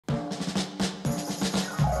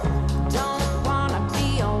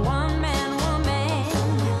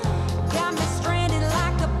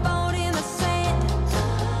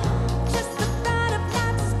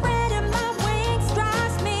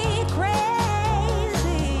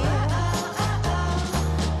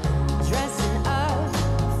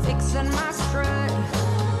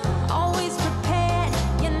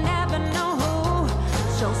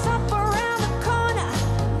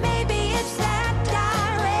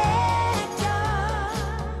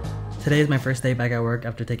Today is my first day back at work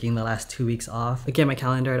after taking the last 2 weeks off. Looking at my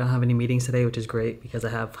calendar, I don't have any meetings today, which is great because I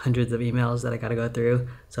have hundreds of emails that I gotta go through.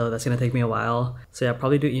 So that's gonna take me a while. So yeah,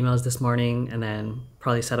 probably do emails this morning and then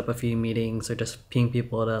probably set up a few meetings or just ping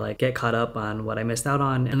people to like get caught up on what I missed out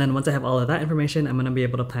on. And then once I have all of that information, I'm gonna be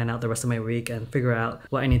able to plan out the rest of my week and figure out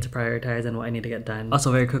what I need to prioritize and what I need to get done.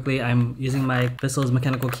 Also, very quickly, I'm using my Bissell's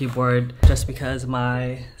mechanical keyboard just because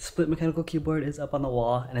my split mechanical keyboard is up on the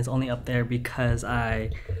wall, and it's only up there because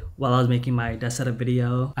while I was making my desk setup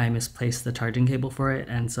video, I misplaced the charging cable for it,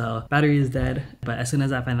 and so battery is dead. But as soon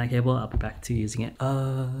as I find that cable, I'll be back to using it.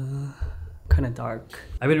 Kind of dark.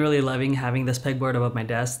 I've been really loving having this pegboard above my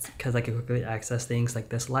desk because I can quickly access things like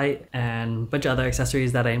this light and a bunch of other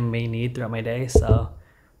accessories that I may need throughout my day, so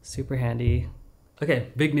super handy. Okay,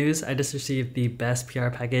 big news. I just received the best PR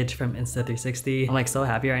package from Insta360. I'm like so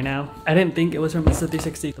happy right now. I didn't think it was from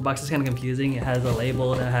Insta360. The box is kind of confusing. It has a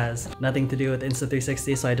label that has nothing to do with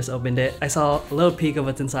Insta360, so I just opened it. I saw a little peek of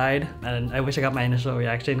what's inside, and I wish I got my initial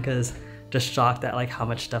reaction because just shocked at like how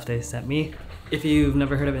much stuff they sent me. If you've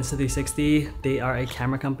never heard of Insta360, they are a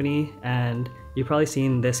camera company, and you've probably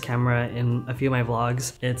seen this camera in a few of my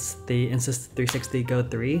vlogs. It's the Insta360 Go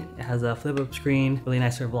 3. It has a flip-up screen, really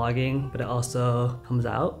nice for vlogging, but it also comes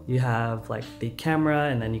out. You have like the camera,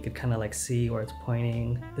 and then you could kind of like see where it's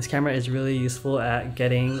pointing. This camera is really useful at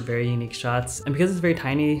getting very unique shots, and because it's very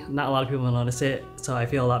tiny, not a lot of people will notice it, so I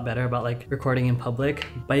feel a lot better about like recording in public.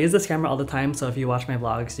 But I use this camera all the time, so if you watch my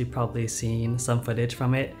vlogs, you've probably seen some footage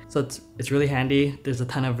from it. So it's really handy. There's a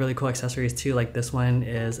ton of really cool accessories too, like this one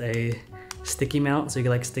is a sticky mount, so you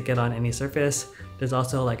can like stick it on any surface. There's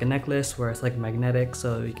also like a necklace where it's like magnetic,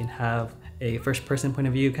 so you can have a first person point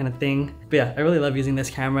of view kind of thing. But yeah, I really love using this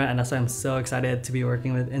camera, and that's why I'm so excited to be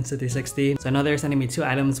working with Insta360. So I know they're sending me 2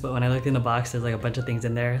 items, but when I looked in the box, there's like a bunch of things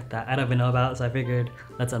in there that I don't even know about, so I figured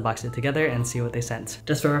let's unbox it together and see what they sent.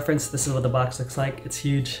 Just for reference, this is what the box looks like. It's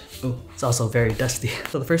huge. Ooh, it's also very dusty.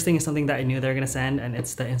 So the first thing is something that I knew they were gonna send, and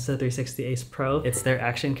it's the Insta360 Ace Pro. It's their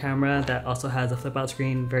action camera that also has a flip out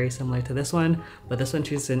screen very similar to this one, but this one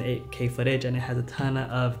shoots in 8K footage and it has a ton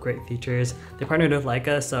of great features. They partnered with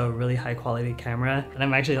Leica, so really high quality camera, and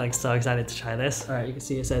I'm actually like so excited to try this. All right, you can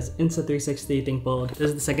see it says Insta360 Think Bold. This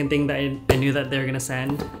is the second thing that I knew that they were gonna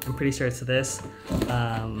send. I'm pretty sure it's this.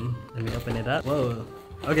 Let me open it up. Whoa.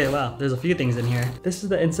 Okay, wow, there's a few things in here. This is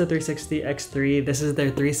the Insta360 X3. This is their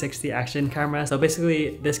 360 action camera. So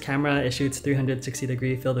basically, this camera, it shoots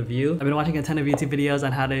 360-degree field of view. I've been watching a ton of YouTube videos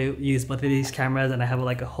on how to use both of these cameras, and I have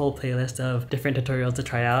like a whole playlist of different tutorials to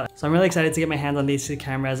try out. So I'm really excited to get my hands on these 2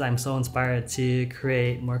 cameras. I'm so inspired to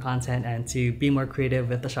create more content and to be more creative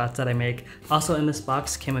with the shots that I make. Also in this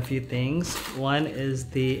box came a few things. One is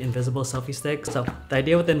the invisible selfie stick. So the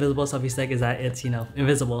idea with the invisible selfie stick is that it's, you know,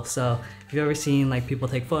 invisible. So if you've ever seen like people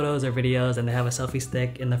take photos or videos and they have a selfie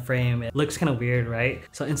stick in the frame, it looks kind of weird, right?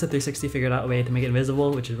 So Insta360 figured out a way to make it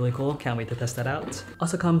invisible, which is really cool. Can't wait to test that out.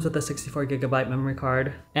 Also comes with a 64GB memory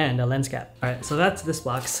card and a lens cap. All right, so that's this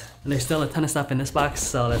box, and there's still a ton of stuff in this box,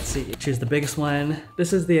 so let's see. Choose the biggest one.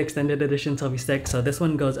 This is the extended edition selfie stick, so this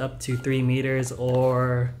one goes up to 3 meters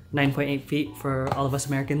or 9.8 feet for all of us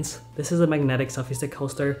Americans. This is a magnetic selfie stick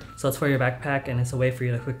holster, so it's for your backpack, and it's a way for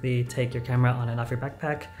you to quickly take your camera on and off your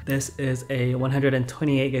backpack. This is a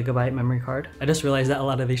 128GB memory card. I just realized that a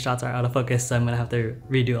lot of these shots are out of focus, so I'm gonna have to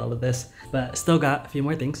redo all of this, but still got a few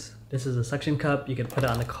more things. This is a suction cup. You can put it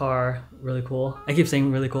on the car. Really cool. I keep saying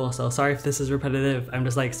really cool, so sorry if this is repetitive. I'm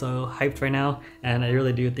just like so hyped right now, and I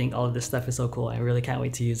really do think all of this stuff is so cool. I really can't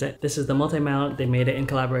wait to use it. This is the multi-mount. They made it in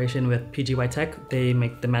collaboration with PGY Tech. They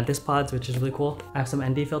make the Mantis pods, which is really cool. I have some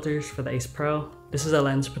ND filters for the Ace Pro. This is a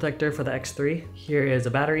lens protector for the X3. Here is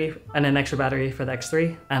a battery and an extra battery for the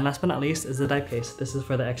X3. And last but not least is the die case. This is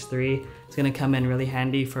for the X3. It's gonna come in really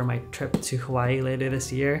handy for my trip to Hawaii later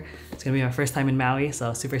this year. It's gonna be my first time in Maui,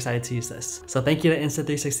 so super excited to use this. So thank you to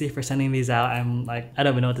Insta360 for sending these out. I'm like, I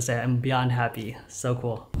don't even know what to say. I'm beyond happy. So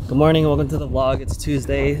cool. Good morning, welcome to the vlog. It's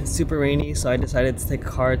Tuesday, super rainy, so I decided to take a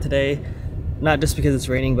car today. Not just because it's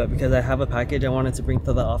raining, but because I have a package I wanted to bring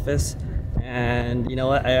to the office. And you know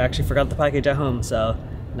what, I actually forgot the package at home, so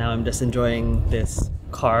now I'm just enjoying this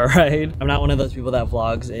car ride. I'm not one of those people that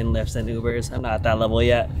vlogs in Lyfts and Ubers. I'm not at that level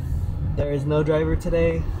yet. There is no driver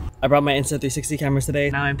today. I brought my Insta360 cameras today.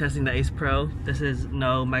 Now I'm testing the Ace Pro. This is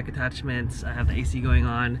no mic attachments. I have the AC going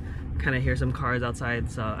on. Kind of hear some cars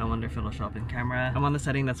outside, so I wonder if it'll show up in camera. I'm on the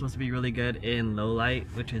setting that's supposed to be really good in low light,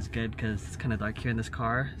 which is good because it's kind of dark here in this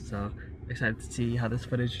car, so excited to see how this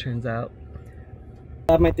footage turns out.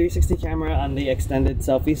 I have my 360 camera on the extended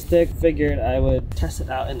selfie stick. Figured I would test it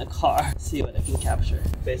out in the car, see what it can capture.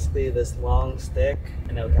 Basically this long stick,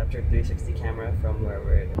 and it'll capture 360 camera from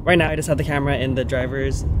wherever it is. Right now I just have the camera in the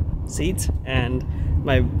driver's seat, and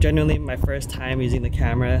genuinely my first time using the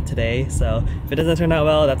camera today, so if it doesn't turn out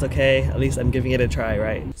well, that's okay. At least I'm giving it a try,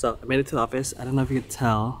 right? So I made it to the office. I don't know if you could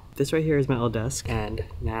tell. This right here is my old desk, and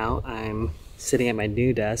now I'm sitting at my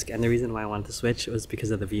new desk, and the reason why I wanted to switch was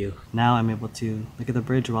because of the view. Now I'm able to look at the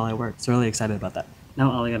bridge while I work, so really excited about that.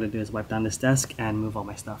 Now all I gotta do is wipe down this desk and move all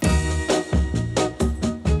my stuff.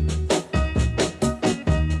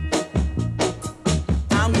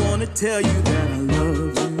 I'm gonna tell you that I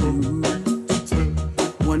love you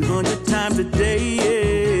 100 times a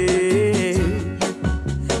day.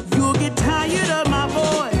 You'll get tired of my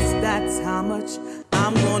voice, that's how much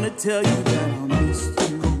I'm gonna tell you that I'll miss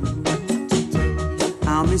you.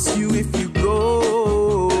 I'll miss you if you go.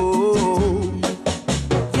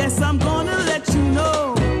 Yes, I'm gonna let you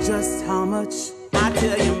know just how much I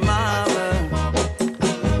tell your mama,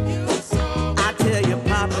 I tell your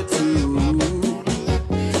papa too.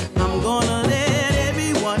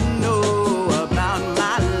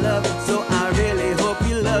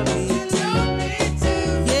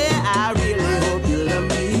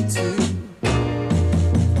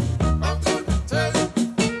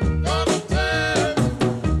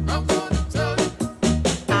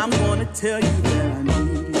 Tell you that I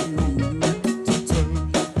need you.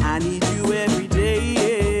 I need you every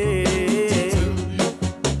day.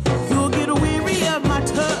 You'll get weary of my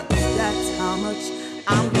touch. That's how much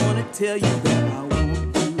I'm gonna tell you that I want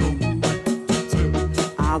you.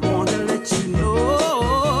 I wanna let you know.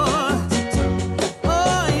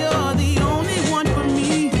 Oh, you're the only one for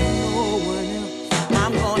me. No one else.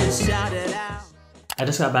 I'm gonna shout it out. I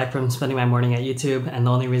just got back from spending my morning at YouTube, and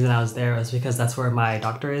the only reason I was there was because that's where my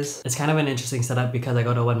doctor is. It's kind of an interesting setup because I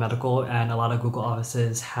go to One Medical, and a lot of Google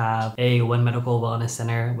offices have a One Medical Wellness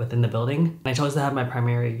Center within the building. And I chose to have my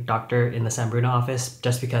primary doctor in the San Bruno office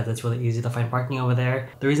just because it's really easy to find parking over there.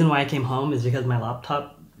 The reason why I came home is because my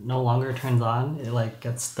laptop no longer turns on. It like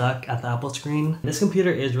gets stuck at the Apple screen. This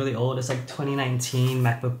computer is really old. It's like 2019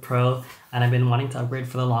 MacBook Pro, and I've been wanting to upgrade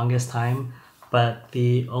for the longest time. But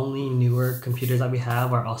the only newer computers that we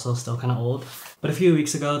have are also still kind of old. But a few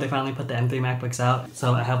weeks ago, they finally put the M3 MacBooks out.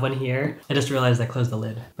 So I have one here. I just realized I closed the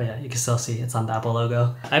lid. But yeah, you can still see it's on the Apple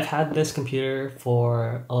logo. I've had this computer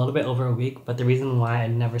for a little bit over a week, but the reason why I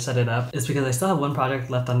never set it up is because I still have one project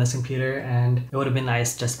left on this computer, and it would have been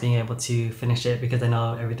nice just being able to finish it because I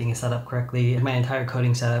know everything is set up correctly. And my entire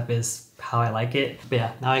coding setup is how I like it. But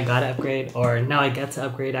yeah, now I gotta upgrade, or now I get to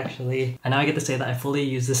upgrade actually. And now I get to say that I fully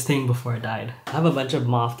used this thing before it died. I have a bunch of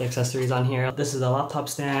moth accessories on here. This is a laptop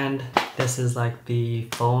stand. This is like the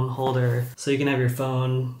phone holder, so you can have your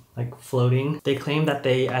phone like floating. They claim that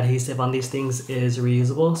the adhesive on these things is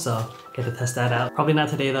reusable, so get to test that out. Probably not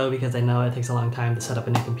today though, because I know it takes a long time to set up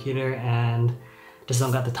a new computer and just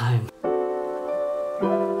don't got the time.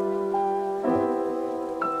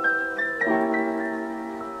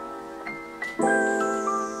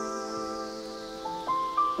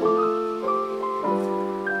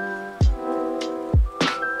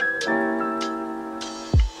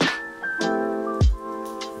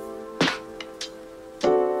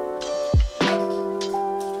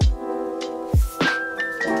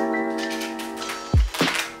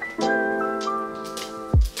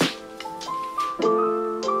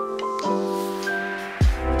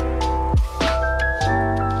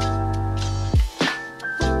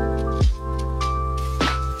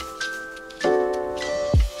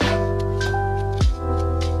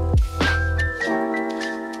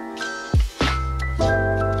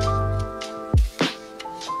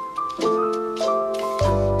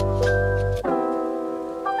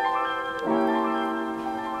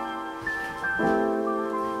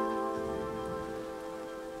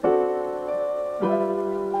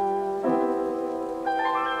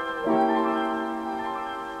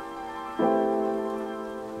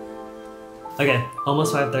 Okay,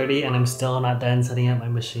 almost 5:30 and I'm still not done setting up my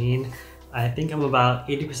machine. I think I'm about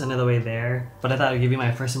 80% of the way there, but I thought I'd give you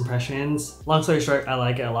my first impressions. Long story short, I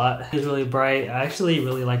like it a lot. It's really bright. I actually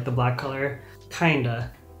really like the black color,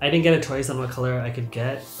 kinda. I didn't get a choice on what color I could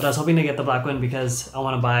get, but I was hoping to get the black one because I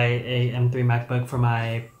want to buy a M3 MacBook for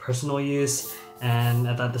my personal use, and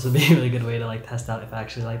I thought this would be a really good way to like test out if I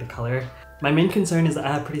actually like the color. My main concern is that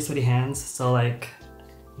I have pretty sweaty hands, so like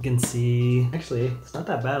you can see, actually it's not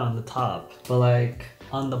that bad on the top, but like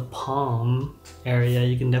on the palm area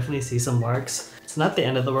you can definitely see some marks. It's not the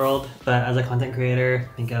end of the world, but as a content creator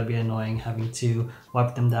I think it would be annoying having to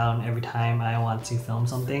wipe them down every time I want to film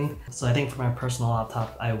something. So I think for my personal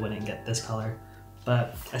laptop I wouldn't get this color.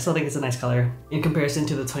 but I still think it's a nice color. In comparison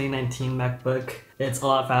to the 2019 MacBook, it's a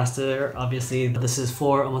lot faster. Obviously, this is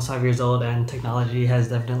almost 5 years old, and technology has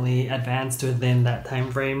definitely advanced within that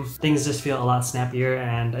time frame. Things just feel a lot snappier,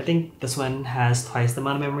 and I think this one has twice the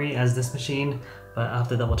amount of memory as this machine, but I'll have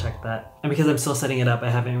to double check that. And because I'm still setting it up, I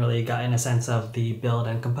haven't really gotten a sense of the build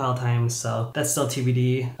and compile times, so that's still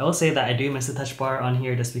TBD. I will say that I do miss the touch bar on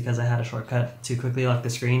here just because I had a shortcut to quickly lock the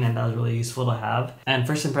screen, and that was really useful to have. And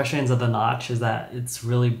first impressions of the notch is that it's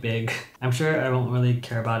really big. I'm sure I won't really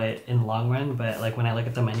care about it in the long run, but like when I look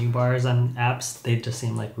at the menu bars on apps, they just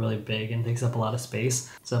seem like really big and takes up a lot of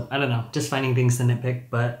space. So I don't know, just finding things to nitpick,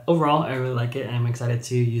 but overall I really like it and I'm excited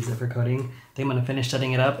to use it for coding. I think I'm gonna finish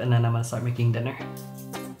setting it up and then I'm gonna start making dinner.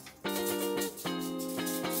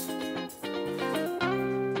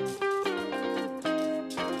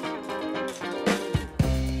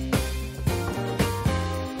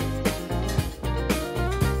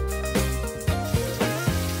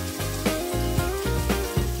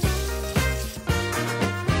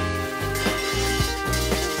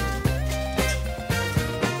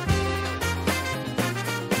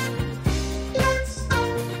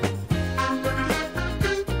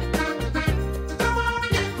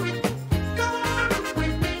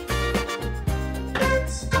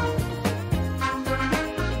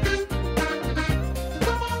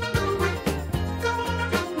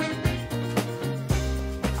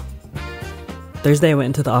 Thursday I went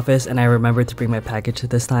into the office and I remembered to bring my package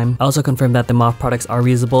this time. I also confirmed that the MOF products are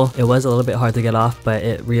reusable. It was a little bit hard to get off, but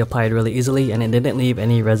it reapplied really easily and it didn't leave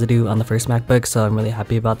any residue on the first MacBook, so I'm really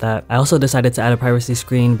happy about that. I also decided to add a privacy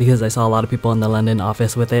screen because I saw a lot of people in the London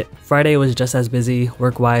office with it. Friday was just as busy.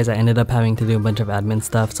 Work-wise, I ended up having to do a bunch of admin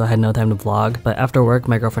stuff, so I had no time to vlog. But after work,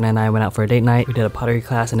 my girlfriend and I went out for a date night. We did a pottery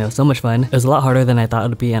class and it was so much fun. It was a lot harder than I thought it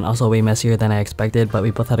would be and also way messier than I expected, but we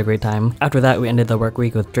both had a great time. After that, we ended the work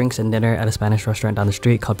week with drinks and dinner at a Spanish restaurant down the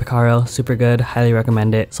street called Picaro. Super good, highly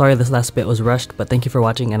recommend it. Sorry this last bit was rushed, but thank you for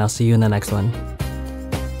watching and I'll see you in the next one.